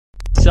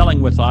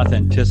selling with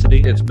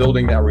authenticity. It's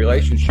building that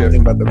relationship.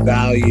 About the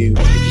value.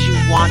 Because you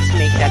want to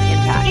make that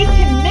impact. It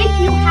can make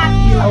you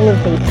happier.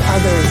 Elevate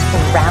others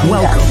around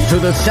Welcome us.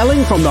 to the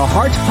Selling from the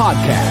Heart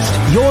podcast,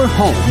 your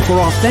home for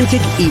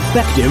authentic,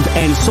 effective,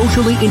 and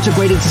socially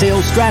integrated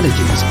sales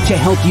strategies to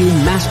help you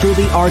master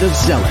the art of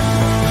selling.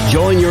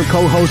 Join your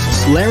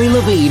co-hosts Larry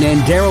Levine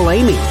and Daryl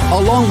Amy,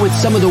 along with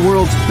some of the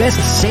world's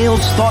best sales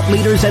thought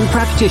leaders and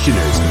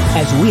practitioners,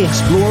 as we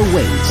explore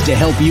ways to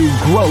help you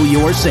grow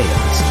your sales.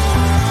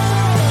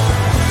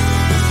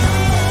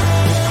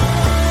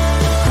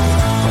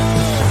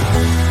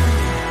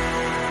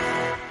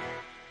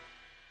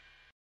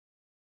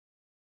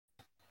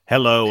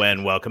 Hello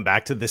and welcome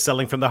back to the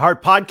Selling from the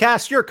Heart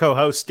podcast. Your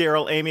co-host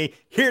Daryl Amy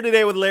here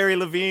today with Larry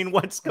Levine.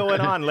 What's going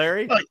on,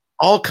 Larry?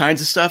 All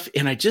kinds of stuff.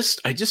 And I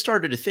just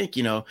started to think,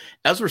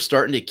 as we're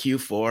starting to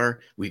Q4,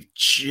 we've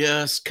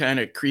just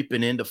kind of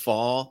creeping into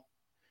fall.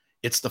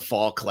 It's the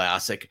fall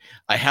classic.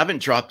 I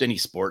haven't dropped any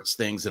sports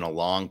things in a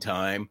long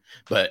time,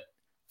 but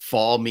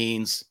fall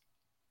means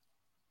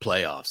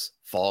playoffs.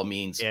 Fall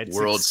means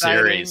World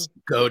Series.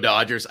 Go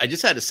Dodgers. I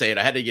just had to say it.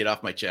 I had to get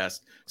off my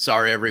chest.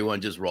 Sorry,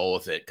 everyone. Just roll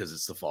with it because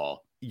it's the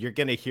fall. You're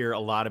going to hear a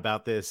lot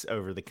about this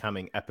over the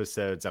coming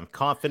episodes. I'm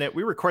confident.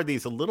 We record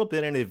these a little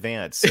bit in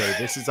advance, so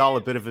this is all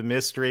a bit of a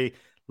mystery.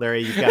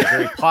 Larry, you've got a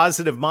very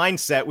positive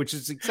mindset, which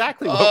is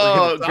exactly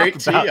what we're going to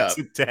talk about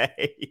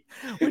today,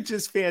 which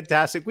is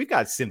fantastic. We've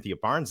got Cynthia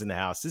Barnes in the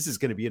house. This is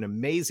going to be an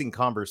amazing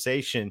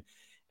conversation.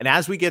 And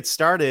as we get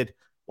started,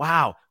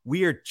 wow,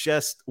 we are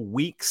just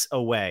weeks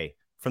away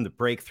from the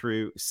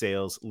Breakthrough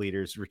Sales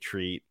Leaders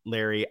Retreat.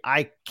 Larry,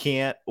 I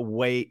can't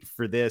wait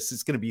for this.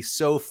 It's going to be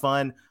so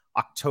fun.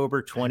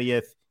 October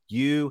 20th,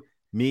 you,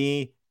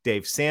 me,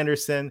 Dave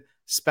Sanderson,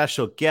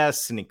 special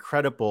guests, an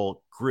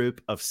incredible group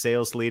of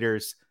sales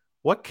leaders.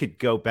 What could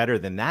go better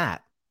than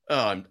that?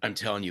 Oh, I'm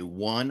telling you,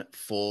 one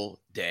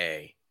full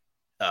day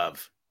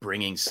of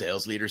bringing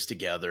sales leaders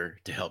together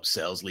to help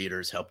sales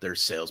leaders help their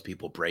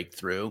salespeople break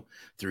through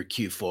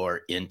Q4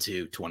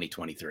 into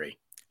 2023.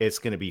 It's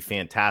going to be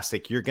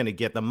fantastic. You're going to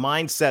get the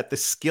mindset, the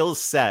skill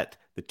set,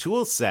 the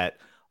tool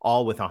set,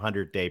 all with a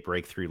 100-day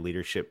breakthrough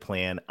leadership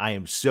plan. I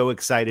am so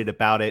excited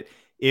about it.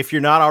 If you're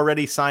not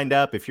already signed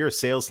up, if you're a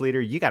sales leader,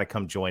 you got to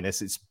come join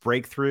us. It's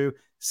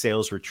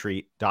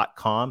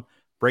breakthroughsalesretreat.com,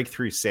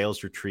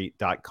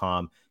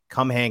 breakthroughsalesretreat.com.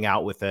 Come hang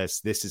out with us.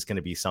 This is going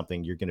to be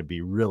something you're going to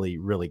be really,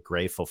 really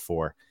grateful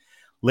for.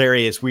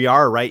 Larry, as we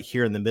are right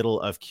here in the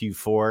middle of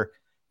Q4,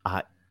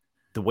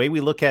 the way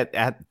we look at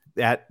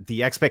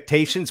the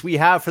expectations we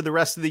have for the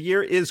rest of the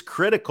year is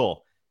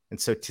critical. And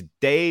so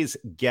today's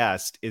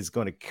guest is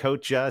going to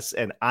coach us,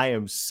 and I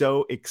am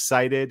so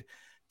excited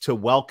to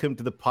welcome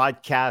to the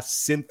podcast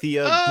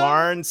Cynthia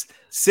Barnes.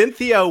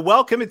 Cynthia,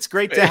 welcome. It's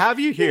great to have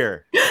you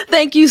here.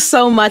 Thank you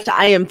so much.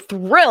 I am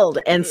thrilled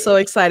and so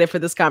excited for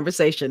this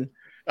conversation.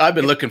 I've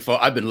been looking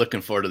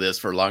forward to this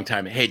for a long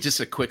time. Hey, just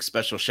a quick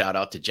special shout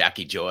out to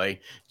Jackie Joy.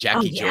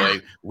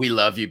 Joy, we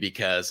love you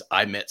because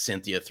I met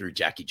Cynthia through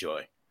Jackie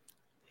Joy.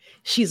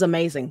 She's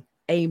amazing.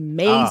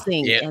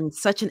 And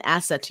such an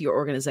asset to your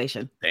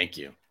organization. Thank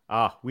you.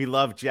 We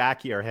love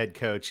Jackie, our head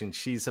coach, and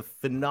she's a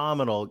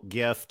phenomenal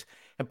gift.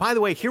 And by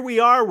the way, here we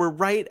are. We're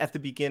right at the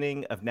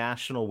beginning of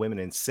National Women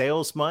in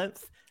Sales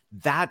Month.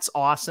 That's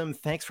awesome.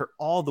 Thanks for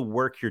all the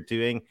work you're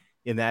doing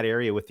in that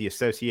area with the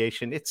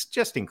association. It's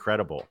just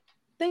incredible.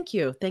 Thank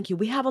you. Thank you.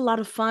 We have a lot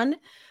of fun,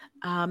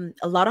 a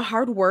lot of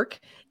hard work,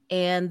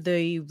 and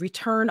the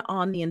return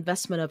on the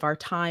investment of our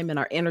time and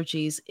our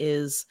energies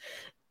is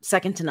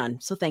second to none.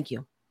 So thank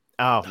you.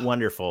 Oh,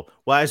 wonderful.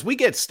 Well, as we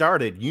get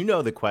started, you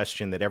know the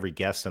question that every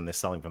guest on the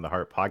Selling from the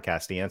Heart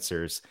podcast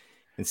answers.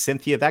 And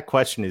Cynthia, that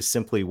question is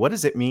simply, what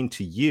does it mean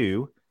to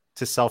you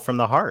to sell from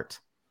the heart?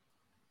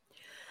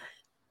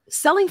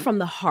 Selling from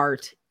the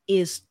heart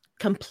is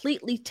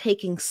completely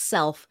taking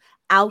self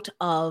out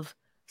of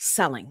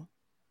selling.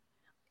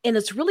 And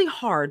it's really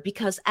hard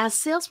because as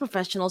sales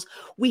professionals,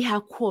 we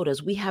have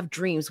quotas, we have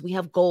dreams, we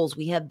have goals,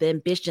 we have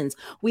ambitions,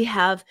 we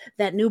have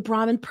that new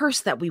Brahmin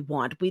purse that we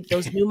want,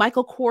 those new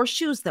Michael Kors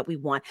shoes that we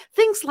want,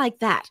 things like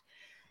that.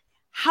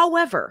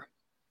 However,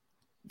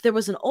 there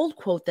was an old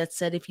quote that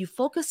said, if you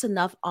focus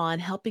enough on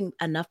helping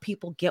enough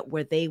people get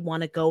where they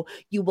want to go,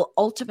 you will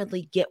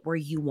ultimately get where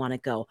you want to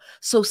go.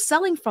 So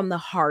selling from the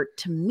heart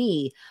to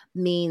me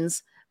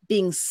means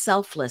being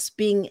selfless,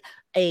 being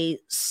a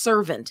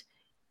servant,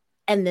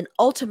 and then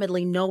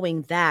ultimately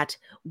knowing that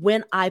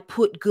when I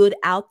put good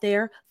out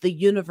there, the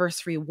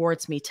universe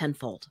rewards me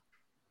tenfold.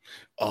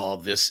 Oh,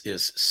 this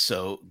is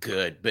so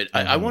good. But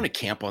I want to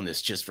camp on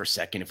this just for a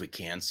second, if we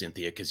can,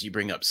 Cynthia, because you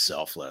bring up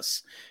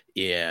selfless.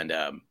 And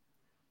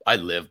I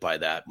live by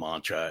that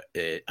mantra.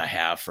 I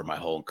have for my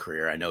whole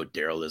career. I know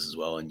Daryl is as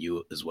well, and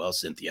you as well,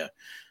 Cynthia.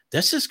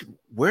 That's just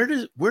where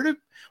do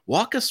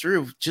walk us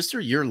through, just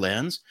through your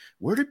lens,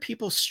 where do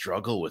people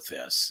struggle with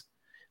this?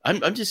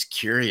 I'm just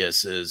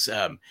curious as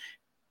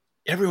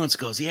everyone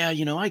goes, yeah,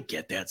 I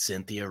get that,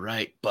 Cynthia,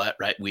 right? But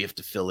we have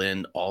to fill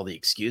in all the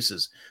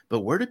excuses.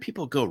 But where do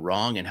people go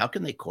wrong, and how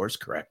can they course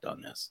correct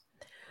on this?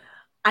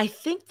 I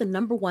think the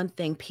number one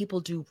thing people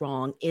do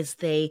wrong is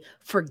they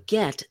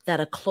forget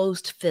that a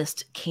closed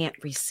fist can't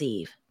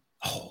receive.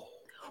 Oh,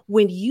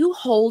 When you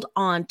hold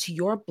on to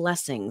your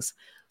blessings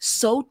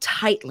so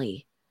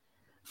tightly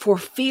for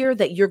fear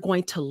that you're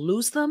going to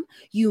lose them,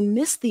 you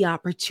miss the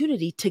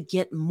opportunity to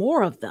get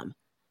more of them.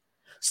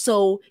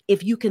 So,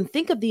 if you can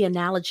think of the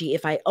analogy,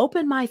 if I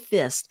open my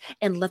fist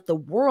and let the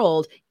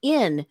world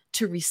in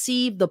to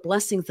receive the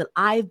blessings that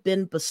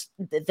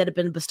that have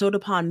been bestowed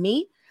upon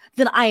me,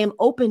 then I am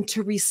open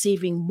to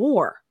receiving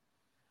more.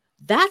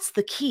 That's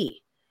the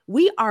key.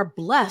 We are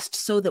blessed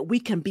so that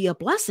we can be a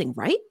blessing,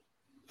 right?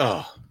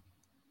 oh,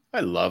 I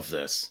love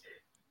this.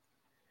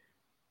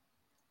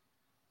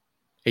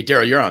 Hey,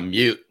 Daryl, you're on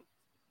mute.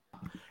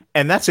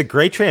 And that's a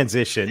great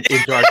transition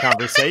into our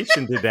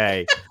conversation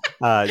today,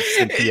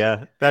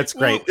 Cynthia. That's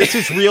great. This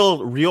is real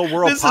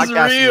world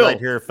podcasting right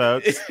here,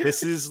 folks.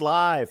 This is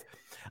live.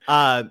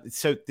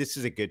 So this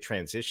is a good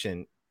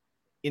transition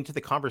into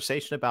the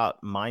conversation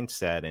about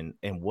mindset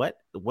and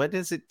what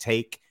does it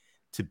take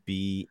to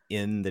be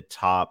in the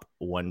top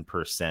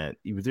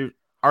 1%.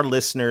 Our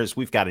listeners,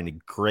 we've got a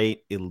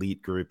great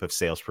elite group of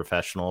sales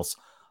professionals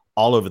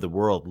all over the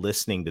world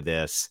listening to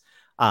this.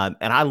 And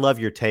I love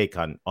your take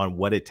on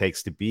what it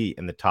takes to be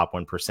in the top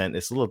 1%.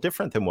 It's a little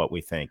different than what we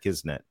think,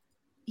 isn't it?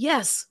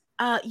 Yes.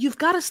 You've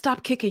got to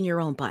stop kicking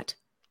your own butt.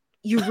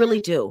 You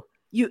really do.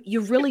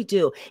 You really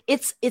do.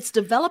 It's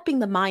developing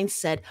the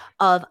mindset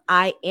of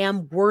I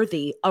am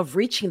worthy of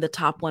reaching the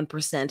top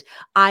 1%.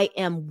 I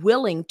am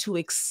willing to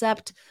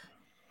accept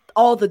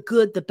all the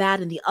good, the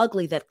bad, and the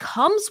ugly that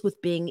comes with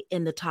being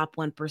in the top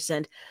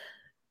 1%.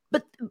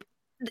 But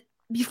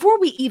before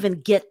we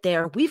even get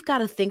there, we've got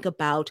to think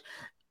about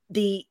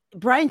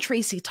Brian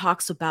Tracy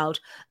talks about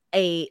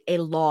a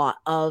law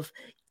of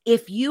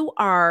if you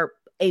are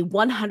a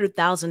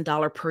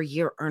 $100,000 per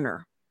year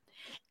earner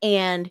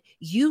and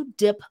you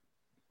dip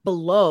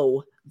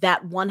below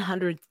that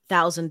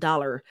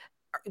 $100,000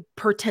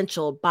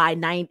 potential by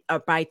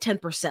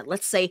 10%.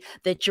 Let's say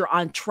that you're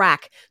on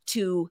track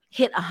to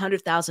hit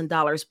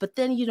 $100,000, but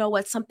then you know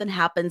what? Something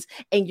happens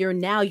and your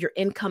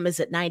income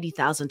is at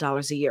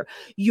 $90,000 a year.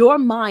 Your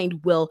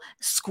mind will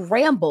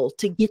scramble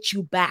to get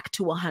you back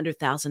to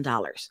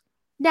 $100,000.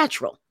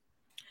 Natural.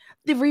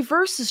 The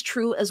reverse is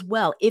true as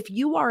well. If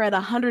you are at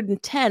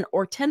 110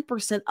 or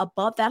 10%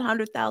 above that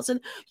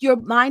 100,000, your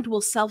mind will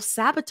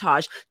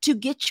self-sabotage to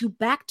get you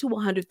back to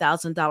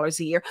 $100,000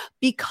 a year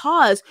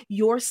because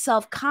your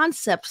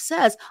self-concept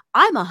says,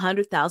 I'm a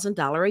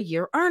 $100,000 a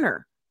year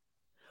earner.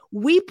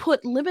 We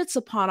put limits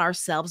upon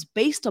ourselves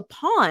based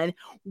upon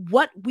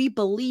what we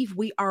believe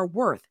we are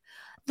worth.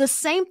 The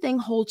same thing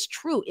holds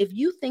true. If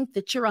you think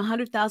that you're a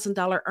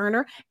 $100,000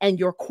 earner and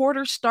your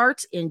quarter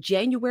starts in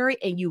January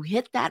and you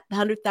hit that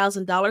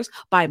 $100,000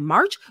 by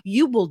March,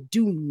 you will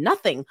do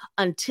nothing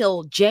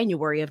until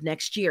January of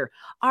next year.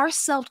 Our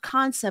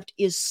self-concept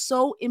is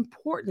so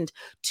important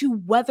to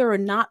whether or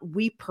not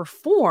we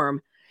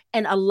perform.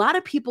 And a lot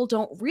of people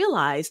don't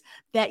realize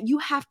that you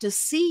have to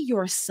see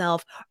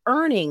yourself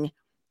earning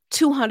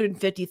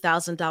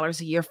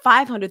 $250,000 a year,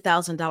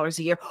 $500,000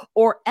 a year,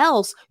 or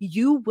else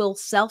you will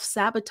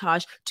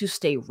self-sabotage to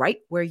stay right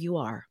where you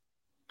are.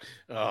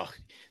 Oh,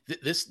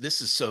 this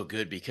is so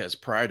good because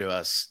prior to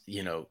us,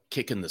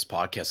 kicking this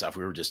podcast off,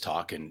 we were just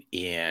talking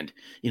and,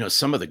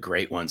 some of the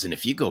great ones. And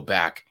if you go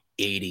back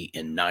 80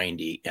 and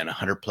 90 and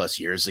 100 plus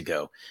years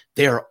ago,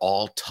 they are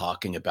all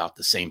talking about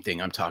the same thing.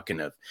 I'm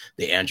talking of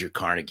the Andrew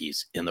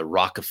Carnegies and the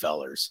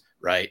Rockefellers,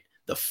 right?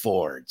 The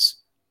Fords,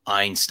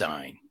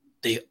 Einstein.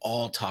 They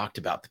all talked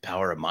about the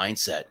power of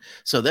mindset.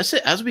 So that's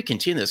it. As we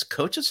continue this,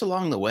 coach us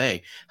along the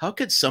way. How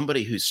could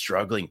somebody who's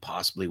struggling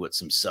possibly with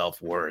some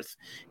self-worth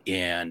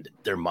and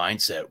their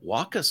mindset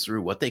walk us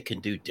through what they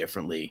can do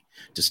differently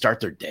to start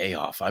their day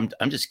off? I'm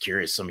just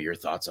curious some of your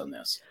thoughts on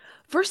this.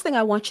 First thing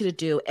I want you to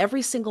do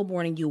every single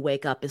morning you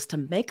wake up is to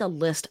make a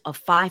list of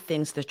 5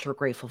 things that you're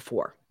grateful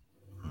for.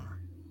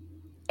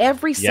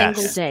 Every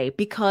single day,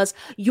 because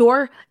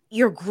your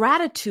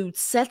gratitude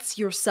sets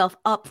yourself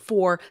up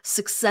for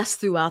success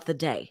throughout the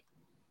day.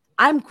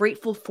 I'm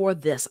grateful for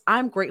this.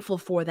 I'm grateful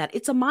for that.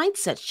 It's a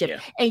mindset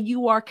shift, and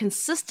you are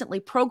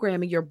consistently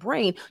programming your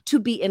brain to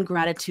be in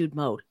gratitude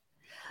mode.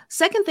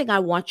 Second thing I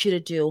want you to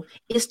do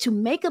is to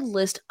make a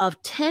list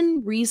of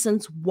 10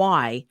 reasons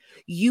why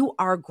you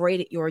are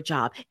great at your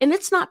job. And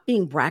it's not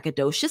being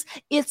braggadocious.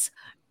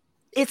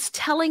 It's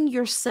telling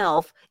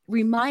yourself,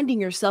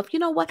 reminding yourself, you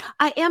know what?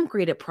 I am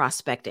great at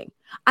prospecting.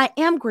 I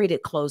am great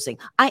at closing.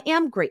 I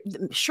am great.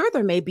 Sure,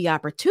 there may be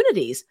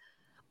opportunities,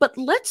 but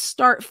let's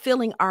start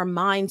filling our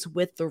minds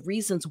with the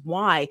reasons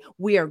why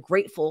we are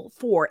grateful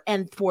for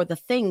and for the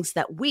things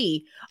that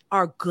we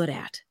are good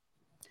at.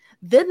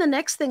 Then the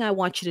next thing I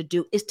want you to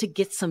do is to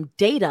get some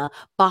data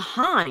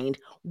behind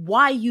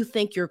why you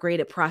think you're great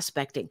at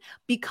prospecting,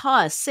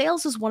 because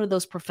sales is one of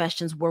those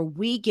professions where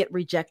we get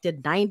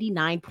rejected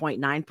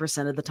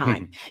 99.9% of the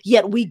time.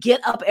 Yet we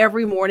get up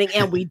every morning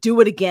and we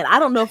do it again. I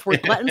don't know if we're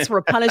gluttons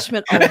for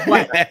punishment or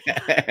what.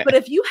 But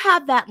if you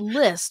have that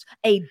list,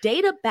 a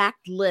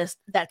data-backed list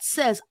that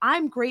says,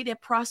 I'm great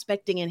at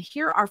prospecting, and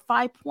here are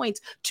 5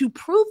 points to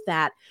prove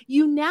that,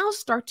 you now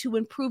start to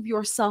improve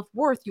your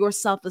self-worth, your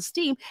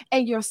self-esteem,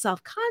 and your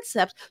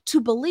self-concept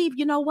to believe,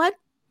 you know what?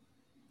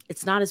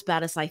 It's not as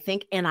bad as I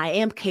think, and I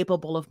am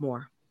capable of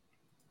more.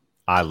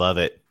 I love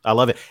it. I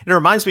love it. And it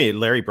reminds me,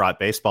 Larry brought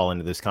baseball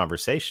into this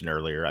conversation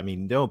earlier. I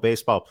mean, no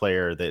baseball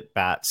player that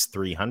bats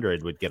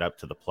 300 would get up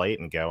to the plate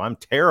and go, I'm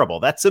terrible.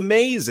 That's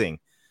amazing.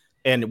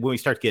 And when we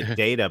start to get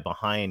data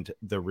behind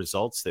the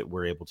results that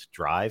we're able to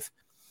drive,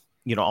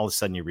 all of a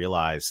sudden you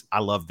realize, I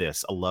love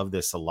this. I love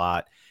this a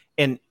lot.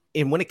 And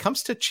when it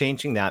comes to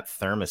changing that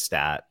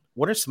thermostat,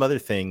 what are some other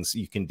things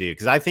you can do?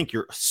 Because I think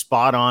you're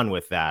spot on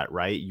with that,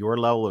 right? Your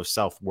level of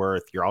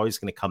self-worth, you're always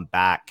going to come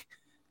back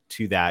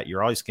to that.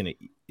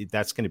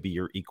 That's going to be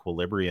your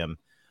equilibrium.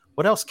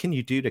 What else can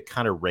you do to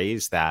kind of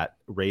raise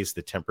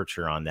the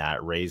temperature on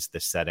that, raise the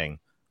setting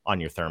on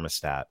your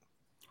thermostat?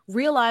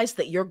 Realize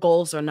that your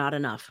goals are not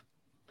enough.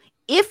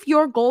 If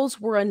your goals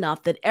were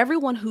enough, that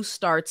everyone who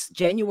starts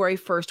January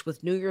 1st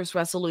with New Year's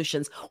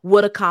resolutions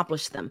would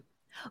accomplish them.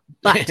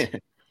 But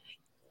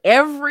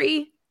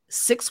every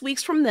 6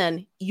 weeks from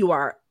then,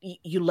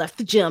 you left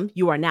the gym.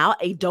 You are now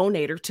a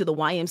donator to the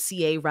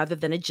YMCA rather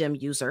than a gym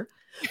user.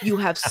 You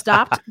have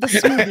stopped the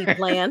smoothie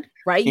plan,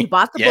 right? You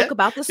bought the book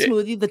about the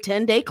smoothie, the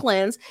 10-day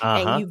cleanse,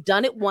 and you've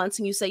done it once,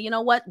 and you say, you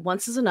know what?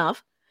 Once is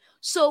enough.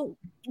 So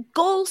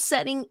goal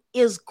setting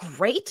is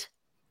great.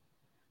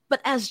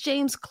 But as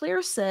James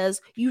Clear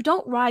says, you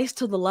don't rise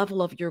to the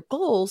level of your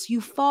goals,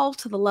 you fall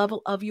to the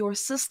level of your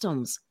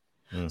systems.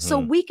 Mm-hmm. So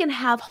we can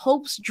have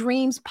hopes,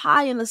 dreams,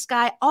 pie in the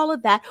sky, all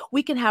of that.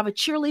 We can have a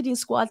cheerleading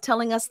squad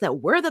telling us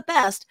that we're the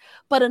best.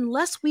 But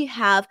unless we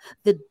have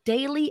the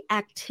daily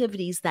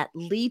activities that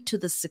lead to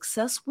the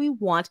success we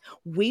want,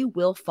 we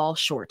will fall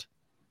short.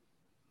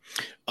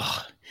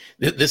 Oh,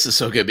 this is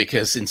so good,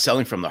 because in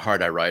Selling from the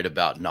Heart, I write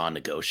about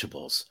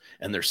non-negotiables,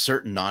 and there's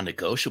certain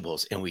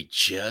non-negotiables, and we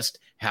just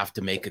have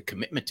to make a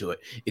commitment to it.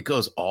 It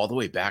goes all the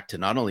way back to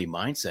not only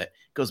mindset, it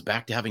goes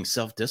back to having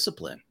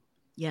self-discipline.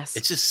 Yes.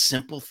 It's just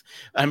simple.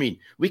 I mean,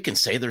 we can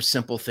say they're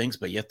simple things,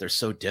 but yet they're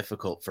so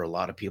difficult for a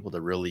lot of people to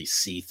really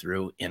see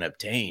through and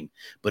obtain.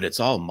 But it's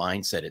all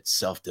mindset. It's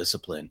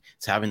self-discipline.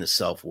 It's having the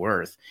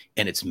self-worth,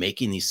 and it's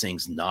making these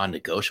things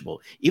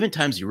non-negotiable. Even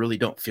times you really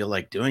don't feel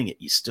like doing it,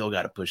 you still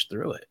got to push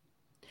through it.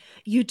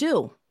 You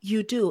do.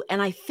 You do.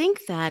 And I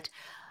think that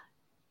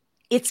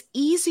it's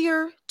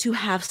easier to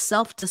have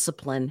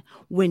self-discipline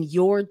when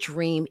your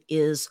dream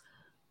is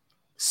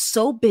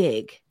so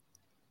big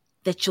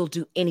that you'll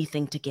do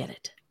anything to get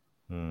it.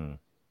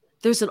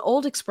 There's an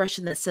old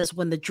expression that says,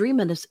 when the dream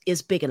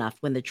is big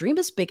enough,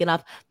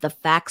 the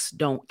facts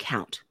don't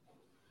count.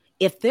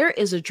 If there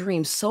is a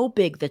dream so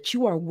big that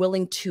you are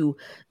willing to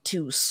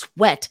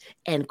sweat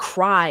and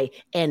cry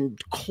and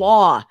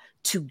claw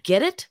to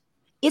get it,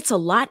 it's a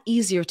lot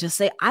easier to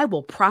say, I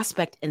will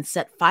prospect and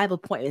set 5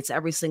 appointments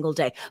every single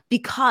day,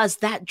 because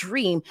that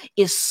dream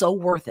is so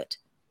worth it.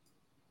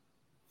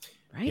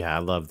 Right? Yeah, I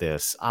love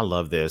this.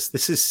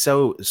 This is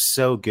so,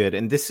 so good.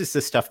 And this is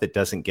the stuff that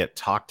doesn't get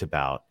talked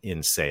about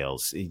in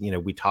sales.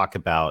 We talk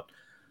about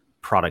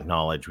product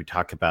knowledge, we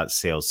talk about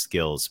sales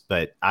skills,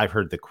 but I've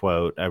heard the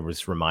quote, I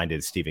was reminded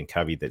of Stephen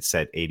Covey, that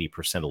said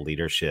 80% of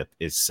leadership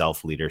is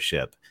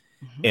self-leadership.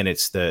 Mm-hmm. And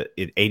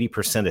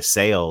 80% of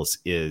sales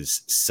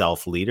is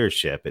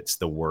self-leadership. It's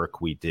the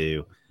work we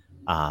do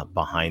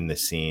behind the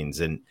scenes.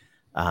 And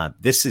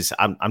this is,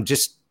 I'm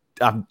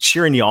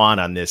cheering you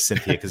on this,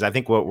 Cynthia, because I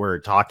think what we're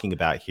talking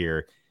about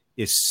here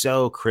is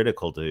so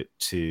critical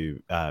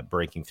to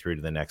breaking through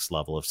to the next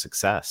level of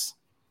success.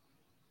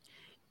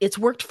 It's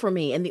worked for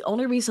me. And the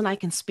only reason I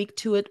can speak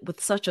to it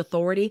with such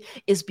authority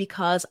is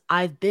because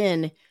I've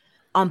been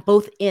on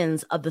both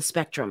ends of the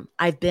spectrum.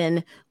 I've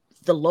been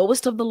the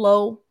lowest of the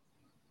low,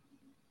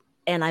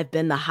 and I've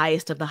been the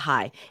highest of the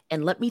high.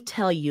 And let me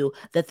tell you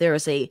that there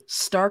is a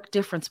stark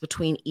difference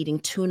between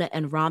eating tuna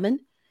and ramen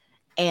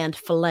and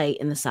filet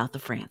in the south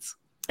of France.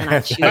 And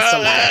I choose the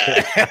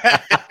latter.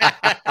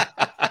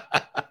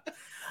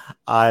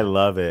 I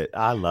love it.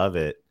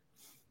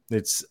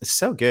 It's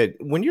so good.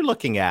 When you're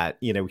looking at,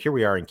 here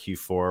we are in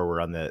Q4,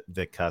 we're on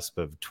the cusp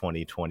of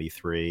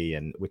 2023,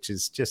 and which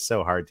is just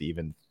so hard to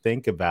even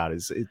think about.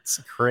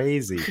 It's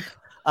crazy.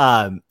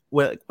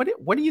 What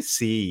do you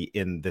see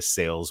in the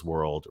sales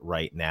world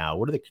right now?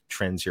 What are the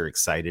trends you're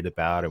excited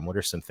about, and what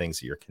are some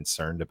things that you're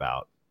concerned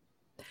about?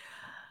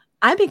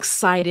 I'm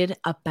excited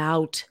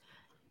about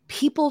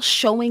people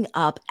showing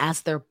up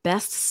as their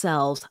best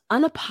selves,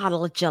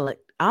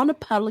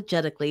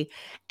 unapologetically,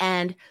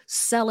 and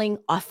selling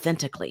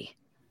authentically.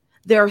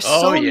 There are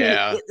Oh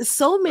yeah.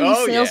 so many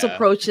Oh sales yeah.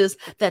 approaches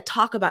that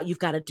talk about you've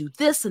got to do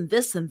this and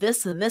this and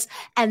this and this.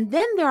 And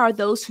then there are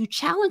those who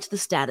challenge the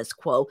status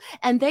quo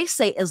and they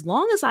say, as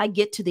long as I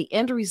get to the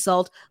end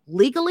result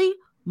legally,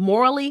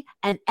 morally,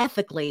 and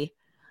ethically,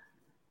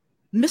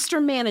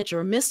 Mr.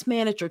 Manager, Miss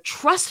Manager,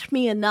 trust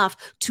me enough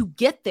to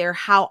get there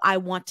how I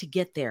want to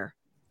get there.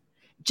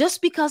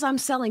 Just because I'm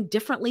selling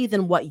differently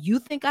than what you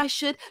think I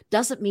should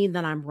doesn't mean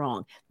that I'm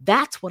wrong.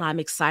 That's what I'm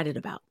excited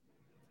about.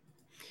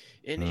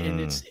 And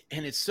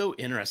it's so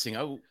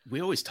interesting.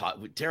 We always talk.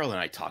 Daryl and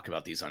I talk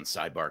about these on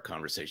sidebar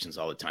conversations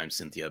all the time,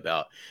 Cynthia,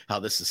 about how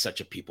this is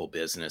such a people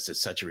business.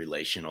 It's such a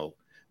relational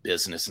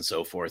business and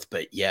so forth.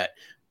 But yet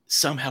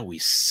somehow we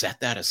set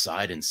that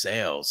aside in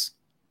sales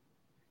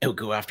and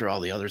go after all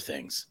the other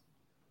things.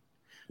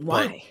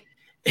 Why?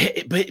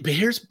 But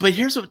here's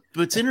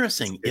what's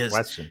interesting is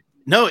question.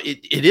 No,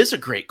 it is a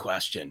great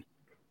question.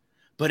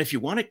 But if you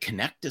want to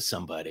connect to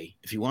somebody,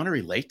 if you want to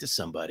relate to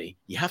somebody,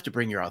 you have to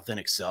bring your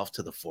authentic self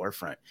to the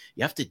forefront.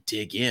 You have to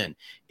dig in.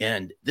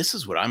 And this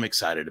is what I'm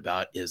excited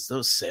about is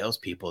those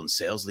salespeople and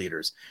sales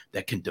leaders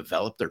that can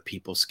develop their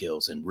people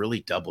skills and really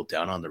double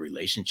down on the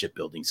relationship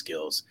building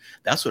skills.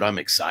 That's what I'm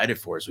excited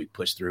for as we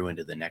push through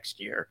into the next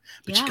year.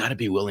 But you got to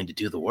be willing to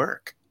do the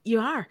work. You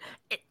are.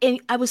 And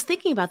I was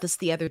thinking about this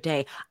the other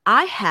day.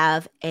 I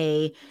have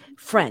a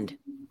friend.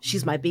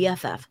 She's my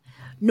BFF.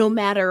 No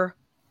matter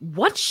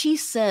what she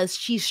says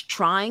she's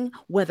trying,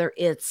 whether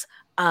it's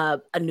a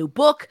new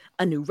book,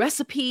 a new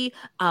recipe,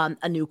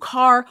 a new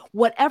car,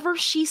 whatever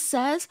she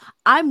says,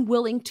 I'm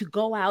willing to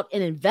go out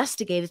and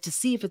investigate it to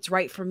see if it's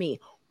right for me.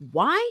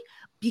 Why?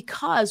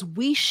 Because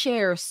we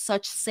share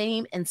such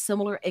same and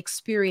similar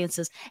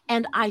experiences,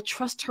 and I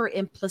trust her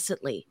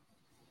implicitly.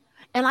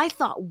 And I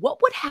thought,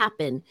 what would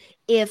happen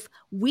if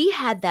we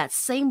had that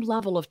same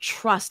level of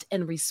trust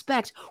and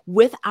respect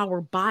with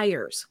our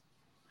buyers?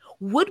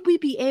 Would we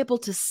be able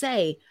to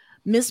say,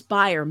 Miss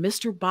Buyer,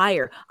 Mr.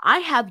 Buyer, I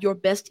have your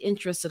best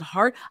interests at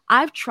heart.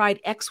 I've tried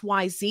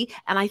XYZ,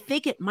 and I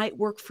think it might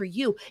work for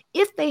you.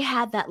 If they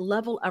had that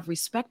level of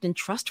respect and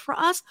trust for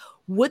us,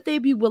 would they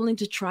be willing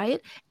to try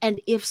it? And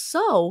if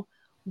so,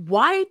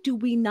 why do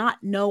we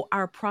not know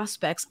our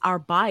prospects, our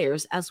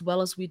buyers, as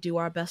well as we do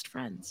our best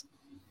friends?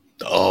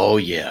 Oh,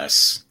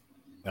 yes.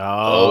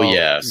 Oh,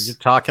 yes. You're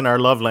talking our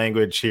love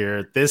language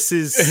here. This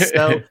is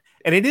so,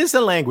 and it is a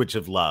language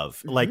of love.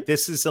 Mm-hmm. Like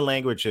this is a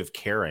language of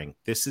caring.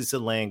 This is a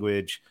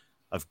language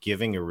of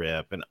giving a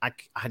rip. And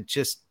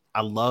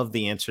I love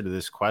the answer to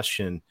this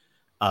question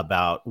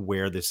about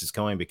where this is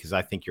going, because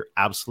I think you're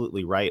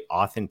absolutely right.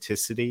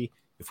 Authenticity.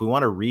 If we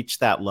want to reach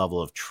that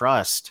level of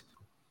trust,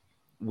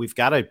 we've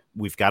got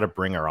to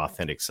bring our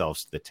authentic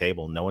selves to the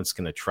table. No one's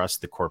going to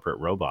trust the corporate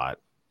robot.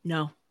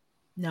 No.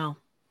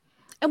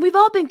 And we've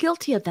all been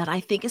guilty of that, I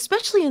think,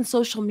 especially in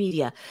social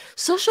media.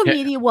 Social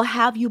media will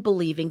have you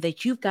believing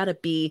that you've got to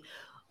be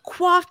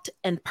coiffed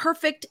and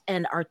perfect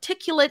and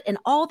articulate and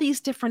all these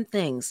different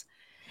things.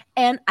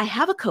 And I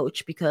have a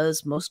coach,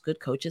 because most good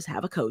coaches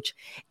have a coach.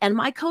 And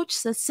my coach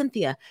says,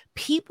 Cynthia,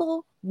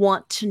 people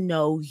want to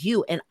know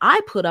you. And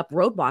I put up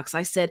roadblocks.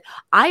 I said,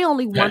 I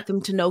only want them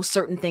to know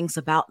certain things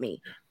about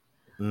me.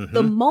 Mm-hmm.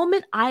 The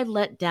moment I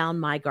let down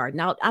my guard,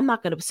 now I'm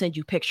not going to send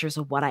you pictures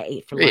of what I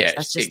ate for lunch.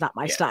 That's just not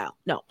my style.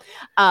 No.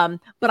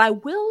 But I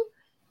will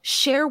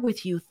share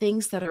with you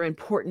things that are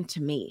important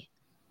to me.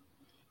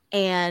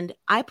 And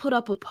I put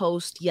up a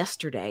post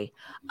yesterday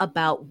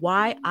about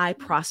why I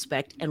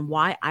prospect and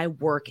why I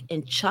work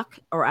in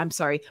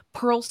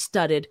pearl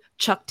studded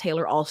Chuck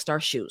Taylor All-Star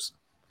shoes.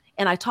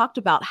 And I talked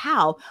about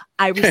how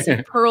I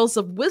receive pearls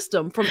of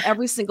wisdom from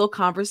every single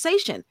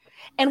conversation.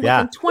 And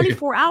within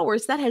 24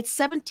 hours, that had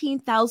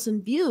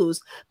 17,000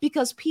 views,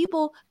 because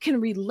people can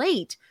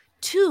relate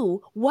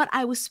to what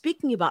I was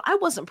speaking about. I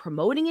wasn't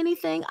promoting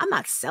anything. I'm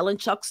not selling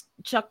Chuck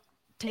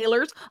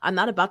Taylors. I'm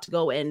not about to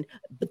go and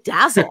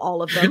bedazzle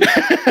all of them.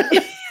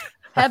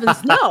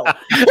 Heavens no.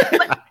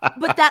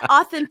 But that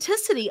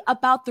authenticity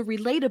about the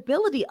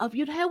relatability of,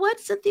 you know what,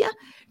 Cynthia,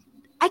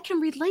 I can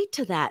relate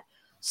to that.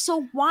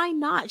 So why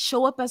not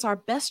show up as our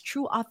best,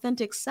 true,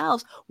 authentic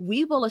selves?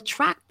 We will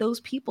attract those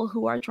people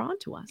who are drawn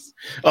to us.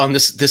 And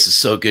this is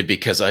so good,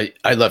 because I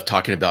love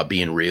talking about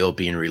being real,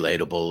 being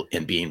relatable,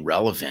 and being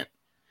relevant.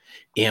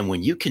 And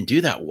when you can do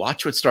that,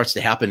 watch what starts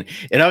to happen.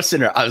 And I was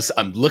sitting there,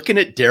 I'm looking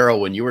at Daryl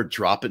when you were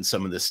dropping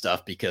some of this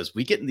stuff, because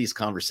we get in these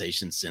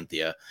conversations,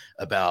 Cynthia,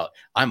 about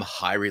I'm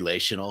high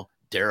relational,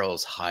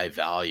 Daryl's high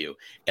value.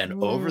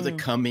 And over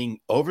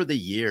the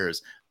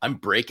years, I'm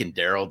breaking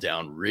Daryl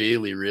down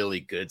really,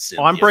 really good,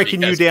 Cynthia. Oh, I'm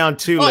breaking you down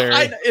too,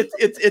 Larry.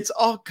 It's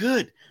all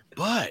good,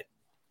 but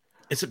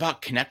it's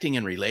about connecting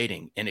and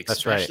relating. And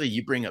especially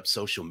you bring up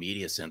social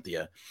media,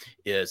 Cynthia,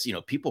 is,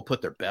 people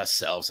put their best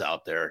selves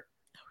out there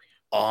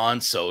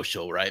on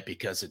social, right?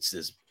 Because it's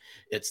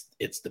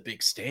the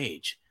big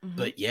stage,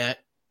 but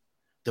yet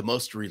the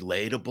most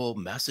relatable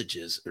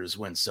messages is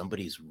when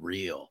somebody's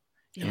real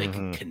and they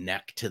can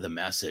connect to the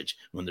message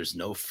when there's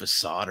no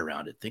facade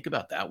around it. Think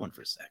about that one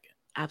for a second.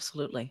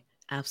 Absolutely.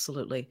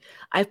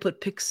 I've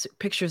put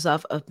pictures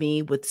of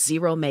me with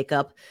zero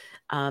makeup,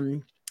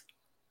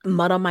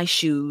 mud on my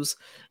shoes.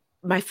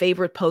 My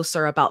favorite posts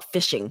are about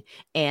fishing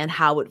and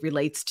how it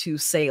relates to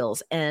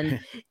sales. And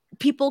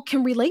people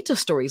can relate to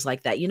stories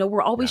like that.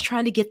 We're always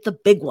trying to get the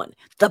big one.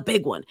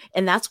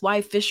 And that's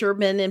why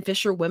fishermen and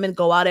fisherwomen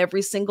go out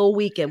every single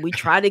weekend. We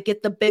try to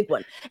get the big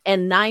one.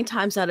 And 9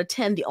 times out of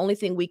 10, the only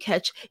thing we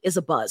catch is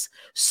a buzz.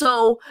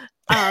 So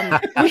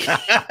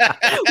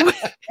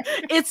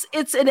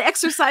it's an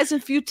exercise in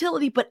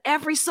futility, but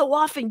every so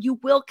often you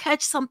will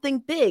catch something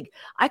big.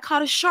 I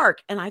caught a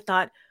shark and I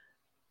thought,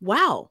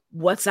 wow,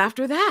 what's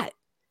after that?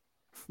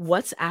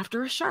 What's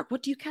after a shark?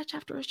 What do you catch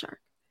after a shark?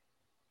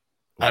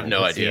 I have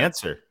no idea. The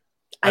answer.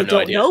 I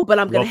don't know, but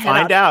I'm going to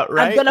find out,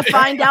 right? I'm going to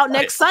find out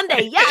next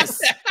Sunday.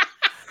 Yes.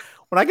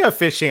 When I go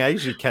fishing, I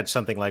usually catch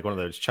something like one of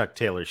those Chuck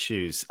Taylor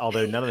shoes,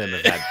 although none of them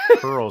have had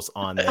pearls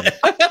on them.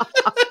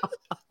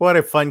 What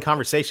a fun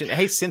conversation.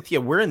 Hey,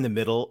 Cynthia, we're in the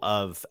middle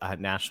of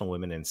National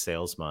Women in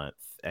Sales Month.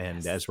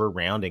 And as we're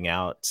rounding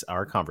out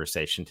our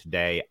conversation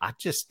today, I'd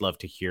just love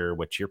to hear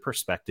what your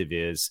perspective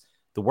is.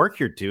 The work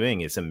you're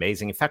doing is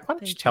amazing. In fact, why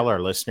don't you tell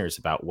our listeners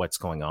about what's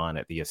going on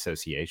at the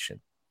association?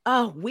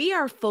 We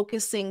are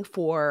focusing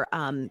for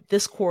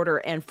this quarter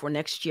and for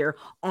next year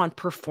on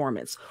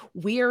performance.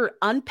 We are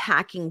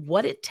unpacking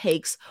what it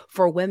takes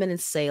for women in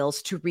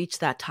sales to reach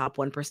that top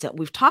 1%.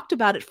 We've talked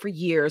about it for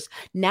years.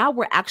 Now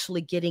we're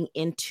actually getting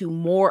into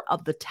more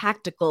of the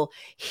tactical.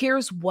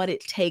 Here's what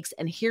it takes,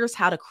 and here's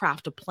how to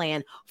craft a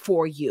plan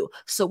for you.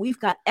 So we've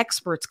got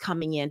experts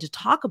coming in to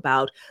talk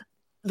about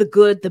the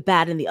good, the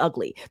bad, and the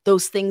ugly,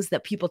 those things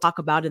that people talk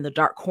about in the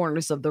dark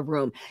corners of the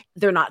room.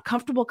 They're not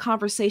comfortable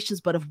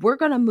conversations, but if we're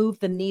going to move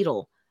the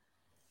needle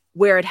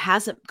where it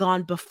hasn't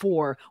gone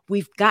before,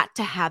 we've got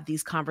to have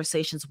these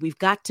conversations. We've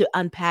got to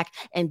unpack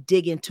and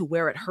dig into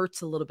where it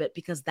hurts a little bit,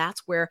 because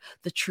that's where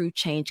the true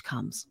change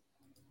comes.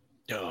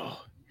 Oh,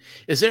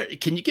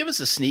 can you give us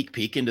a sneak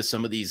peek into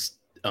some of these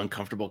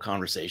uncomfortable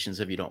conversations,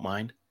 if you don't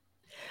mind?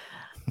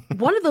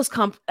 One of those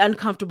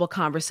uncomfortable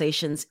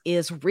conversations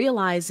is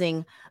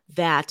realizing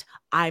that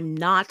I'm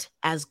not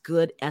as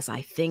good as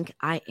I think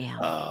I am.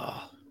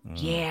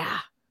 Yeah.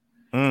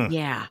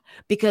 Yeah.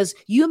 Because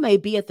you may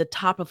be at the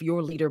top of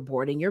your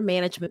leaderboard and your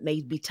management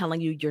may be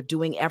telling you you're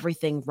doing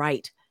everything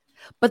right.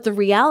 But the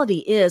reality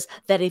is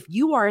that if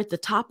you are at the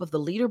top of the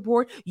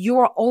leaderboard,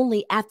 you're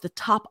only at the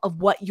top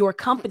of what your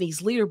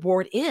company's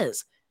leaderboard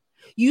is.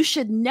 You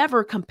should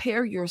never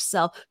compare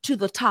yourself to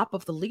the top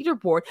of the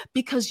leaderboard,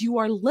 because you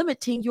are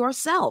limiting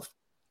yourself.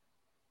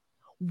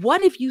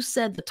 What if you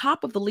said the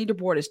top of the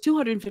leaderboard is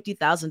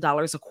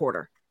 $250,000 a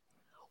quarter?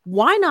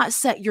 Why not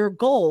set your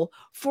goal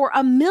for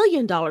 $1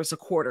 million a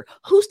quarter?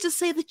 Who's to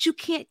say that you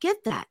can't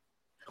get that?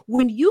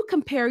 When you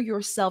compare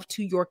yourself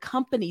to your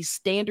company's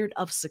standard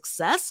of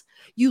success,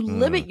 you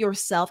limit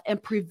yourself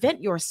and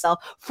prevent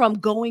yourself from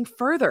going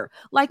further.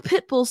 Like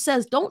Pitbull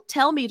says, don't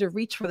tell me to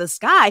reach for the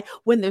sky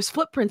when there's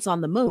footprints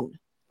on the moon.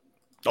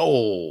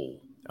 Oh,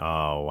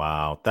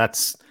 wow.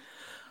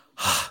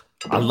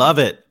 I love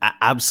it. I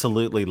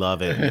absolutely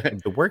love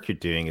it. The work you're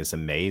doing is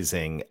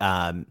amazing.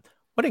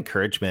 What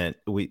encouragement.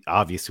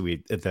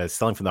 The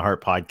Selling from the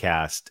Heart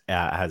podcast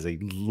has a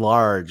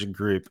large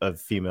group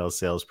of female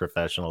sales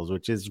professionals,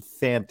 which is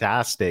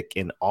fantastic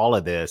in all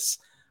of this.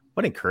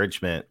 What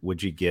encouragement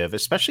would you give,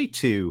 especially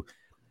to,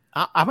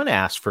 I'm going to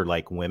ask for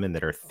like women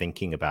that are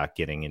thinking about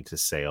getting into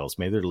sales.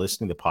 Maybe they're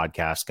listening to the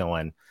podcast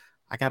going,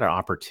 I got an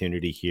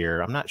opportunity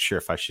here. I'm not sure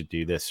if I should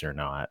do this or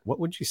not. What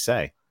would you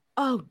say?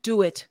 Oh,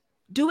 do it.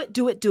 Do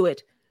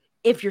it.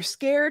 If you're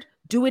scared,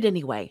 do it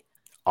anyway.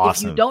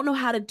 Awesome. If you don't know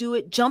how to do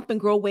it, jump and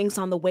grow wings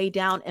on the way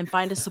down and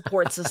find a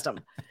support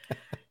system.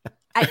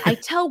 I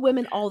tell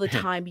women all the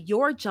time,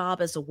 your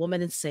job as a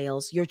woman in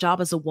sales, your job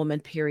as a woman,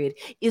 period,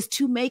 is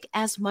to make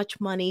as much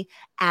money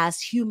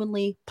as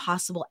humanly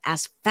possible,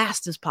 as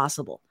fast as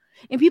possible.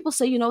 And people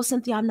say,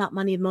 Cynthia, I'm not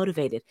money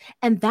motivated.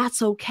 And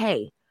that's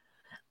okay.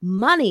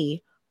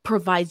 Money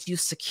provides you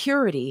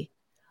security.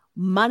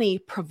 Money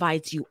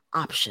provides you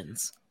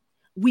options.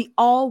 We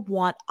all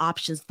want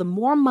options. The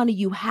more money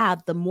you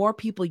have, the more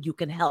people you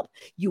can help.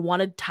 You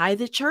want to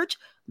tithe at church?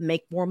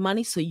 Make more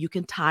money so you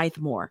can tithe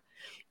more.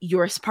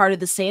 You're part of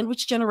the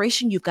sandwich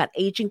generation. You've got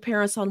aging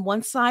parents on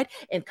one side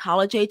and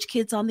college-age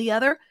kids on the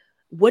other.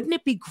 Wouldn't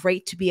it be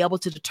great to be able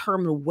to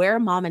determine where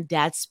mom and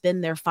dad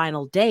spend their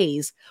final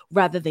days,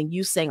 rather than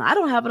you saying, I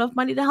don't have enough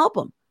money to help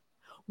them?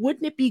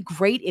 Wouldn't it be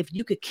great if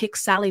you could kick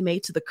Sally Mae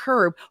to the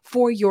curb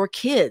for your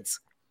kids?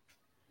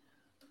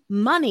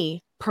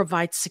 Money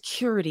provides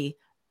security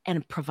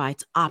and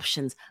provides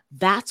options.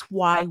 That's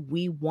why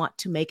we want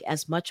to make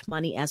as much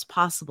money as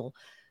possible,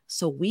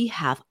 so we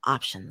have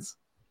options.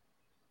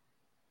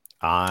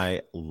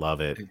 I love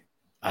it.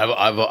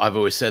 I've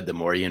always said the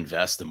more you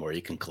invest, the more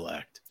you can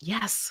collect.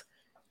 Yes.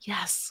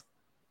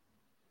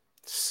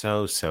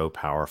 So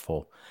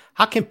powerful.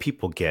 How can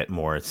people get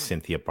more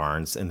Cynthia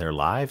Barnes in their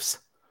lives?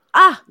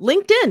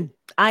 LinkedIn.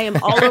 I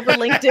am all over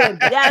LinkedIn.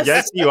 Yes.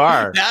 Yes, you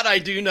are. That I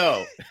do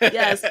know.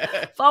 Yes.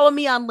 Follow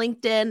me on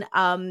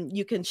LinkedIn.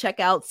 You can check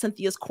out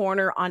Cynthia's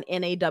Corner on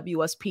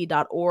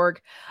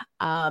nawsp.org.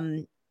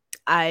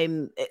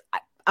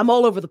 I'm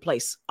all over the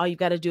place. All you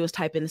got to do is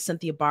type in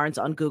Cynthia Barnes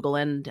on Google,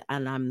 and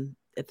I'm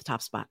at the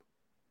top spot.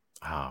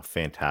 Oh,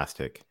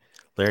 fantastic.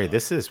 Larry,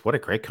 what a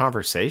great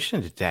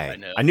conversation today. I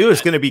know. I knew it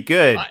was going to be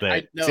good,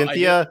 but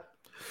Cynthia,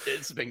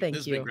 This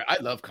has been great. I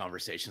love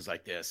conversations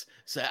like this.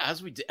 So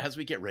as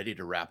we get ready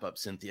to wrap up,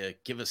 Cynthia,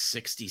 give us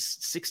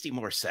 60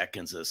 more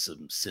seconds of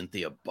some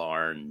Cynthia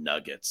Barn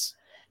nuggets.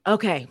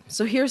 Okay,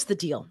 so here's the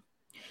deal.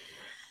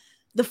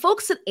 The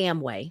folks at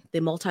Amway,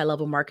 the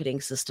multi-level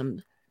marketing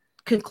system,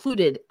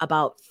 concluded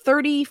about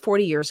 30,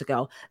 40 years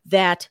ago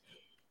that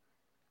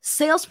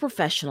sales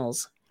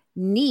professionals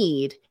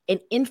need an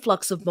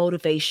influx of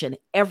motivation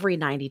every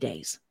 90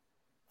 days.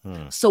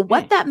 So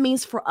what that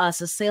means for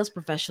us as sales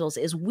professionals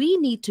is we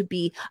need to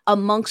be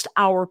amongst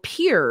our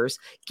peers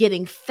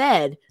getting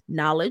fed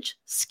knowledge,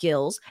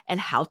 skills, and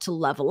how to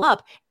level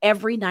up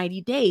every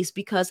 90 days,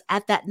 because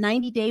at that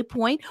 90-day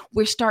point,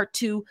 we start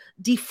to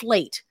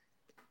deflate.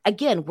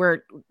 Again,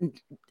 we're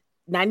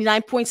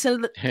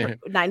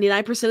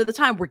 99% of the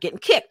time we're getting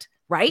kicked,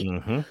 right?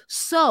 Mm-hmm.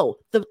 So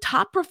the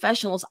top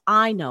professionals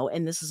I know,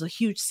 and this is a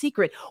huge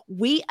secret,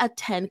 we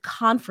attend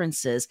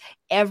conferences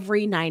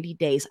every 90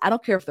 days. I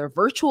don't care if they're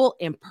virtual,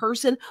 in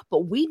person,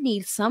 but we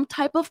need some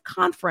type of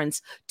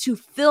conference to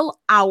fill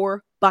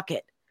our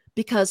bucket,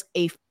 because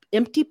an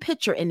empty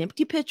pitcher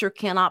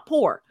cannot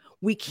pour.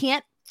 We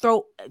can't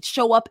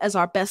show up as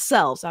our best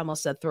selves. I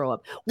almost said throw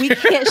up. We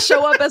can't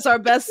show up as our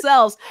best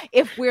selves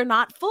if we're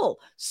not full.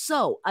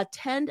 So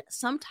attend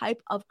some type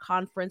of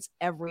conference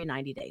every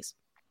 90 days.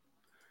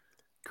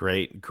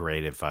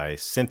 Great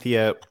advice.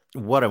 Cynthia,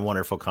 what a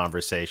wonderful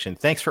conversation.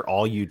 Thanks for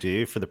all you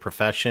do for the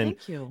profession.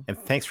 Thank you. And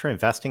thanks for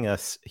investing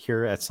us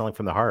here at Selling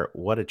from the Heart.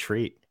 What a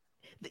treat.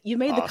 You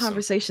made the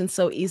conversation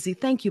so easy.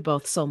 Thank you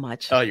both so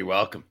much. Oh, you're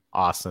welcome.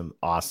 Awesome.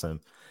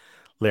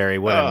 Larry,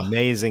 what an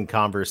amazing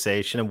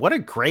conversation. And what a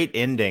great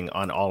ending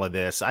on all of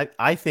this.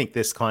 I think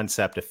this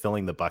concept of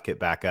filling the bucket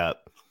back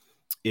up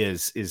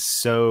is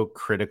so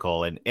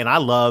critical. And I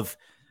love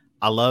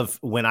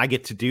when I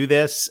get to do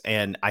this.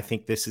 And I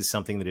think this is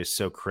something that is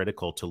so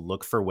critical, to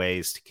look for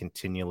ways to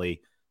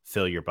continually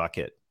fill your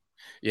bucket.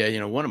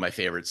 Yeah, one of my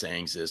favorite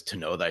sayings is to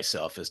know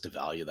thyself is to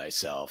value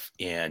thyself.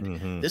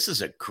 And this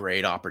is a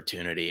great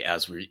opportunity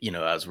as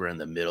we're in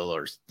the middle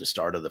or the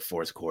start of the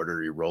fourth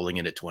quarter, you're rolling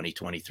into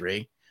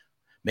 2023.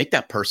 Make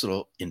that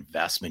personal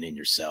investment in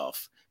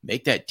yourself.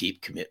 Make that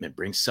deep commitment,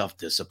 bring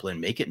self-discipline,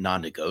 make it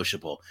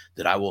non-negotiable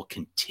that I will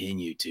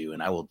continue to,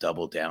 and I will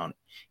double down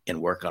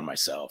and work on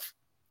myself.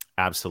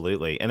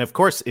 Absolutely. And of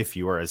course, if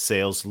you are a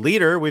sales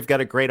leader, we've got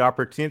a great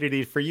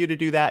opportunity for you to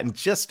do that in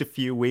just a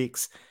few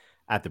weeks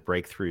at the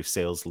Breakthrough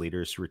Sales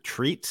Leaders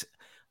Retreat.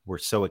 We're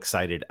so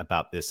excited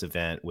about this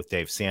event with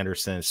Dave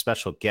Sanderson,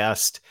 special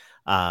guest,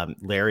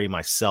 Larry,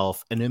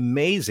 myself. An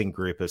amazing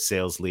group of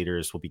sales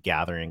leaders will be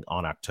gathering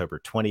on October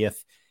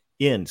 20th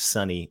in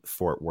sunny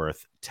Fort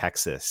Worth,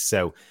 Texas.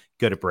 So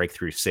go to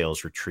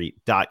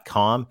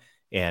breakthroughsalesretreat.com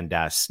and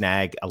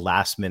snag a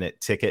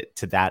last-minute ticket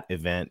to that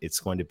event. It's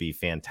going to be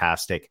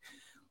fantastic.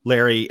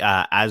 Larry,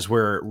 as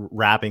we're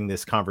wrapping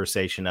this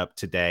conversation up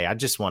today, I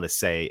just want to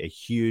say a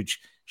huge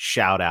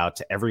shout out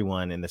to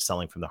everyone in the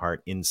Selling from the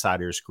Heart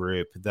Insiders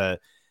group, the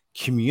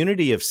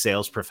community of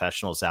sales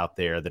professionals out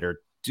there that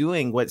are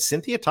doing what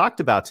Cynthia talked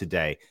about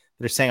today.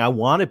 They're saying, I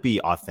want to be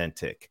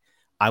authentic.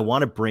 I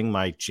want to bring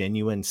my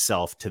genuine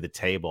self to the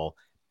table.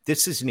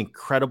 This is an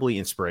incredibly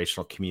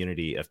inspirational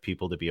community of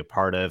people to be a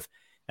part of.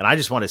 And I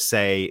just want to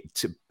say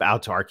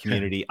out to our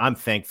community, I'm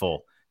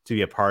thankful to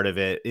be a part of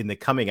it. In the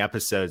coming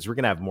episodes, we're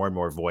going to have more and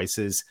more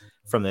voices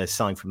from the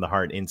Selling from the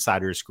Heart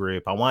Insiders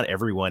group. I want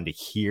everyone to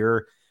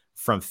hear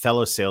from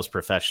fellow sales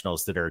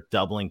professionals that are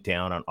doubling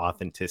down on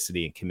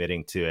authenticity and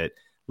committing to it.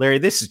 Larry,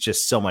 this is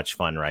just so much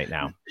fun right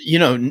now.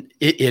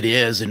 It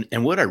is.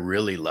 And what I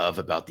really love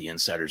about the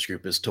Insiders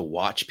group is to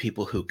watch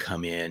people who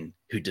come in,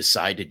 who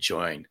decide to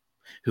join,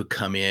 who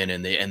come in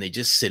and they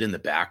just sit in the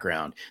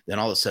background. Then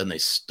all of a sudden they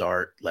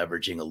start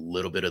leveraging a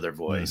little bit of their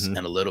voice and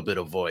a little bit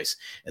of voice.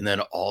 And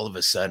then all of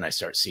a sudden I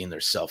start seeing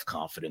their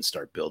self-confidence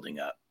start building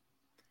up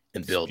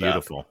and build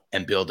up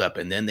and build up.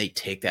 And then they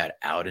take that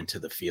out into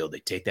the field. They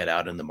take that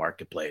out in the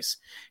marketplace.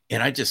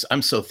 And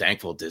I'm so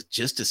thankful to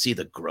see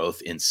the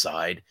growth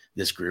inside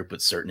this group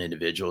with certain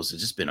individuals.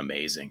 It's just been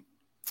amazing.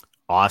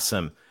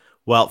 Awesome.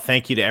 Well,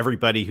 thank you to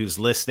everybody who's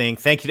listening.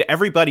 Thank you to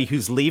everybody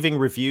who's leaving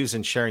reviews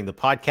and sharing the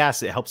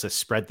podcast. It helps us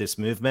spread this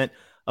movement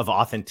of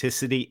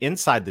authenticity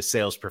inside the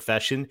sales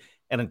profession.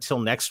 And until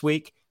next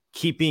week,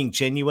 keep being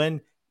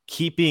genuine,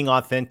 keep being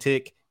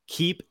authentic,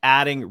 keep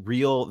adding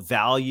real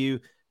value,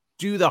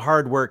 do the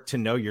hard work to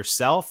know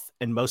yourself,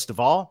 and most of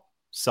all,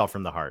 sell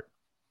from the heart.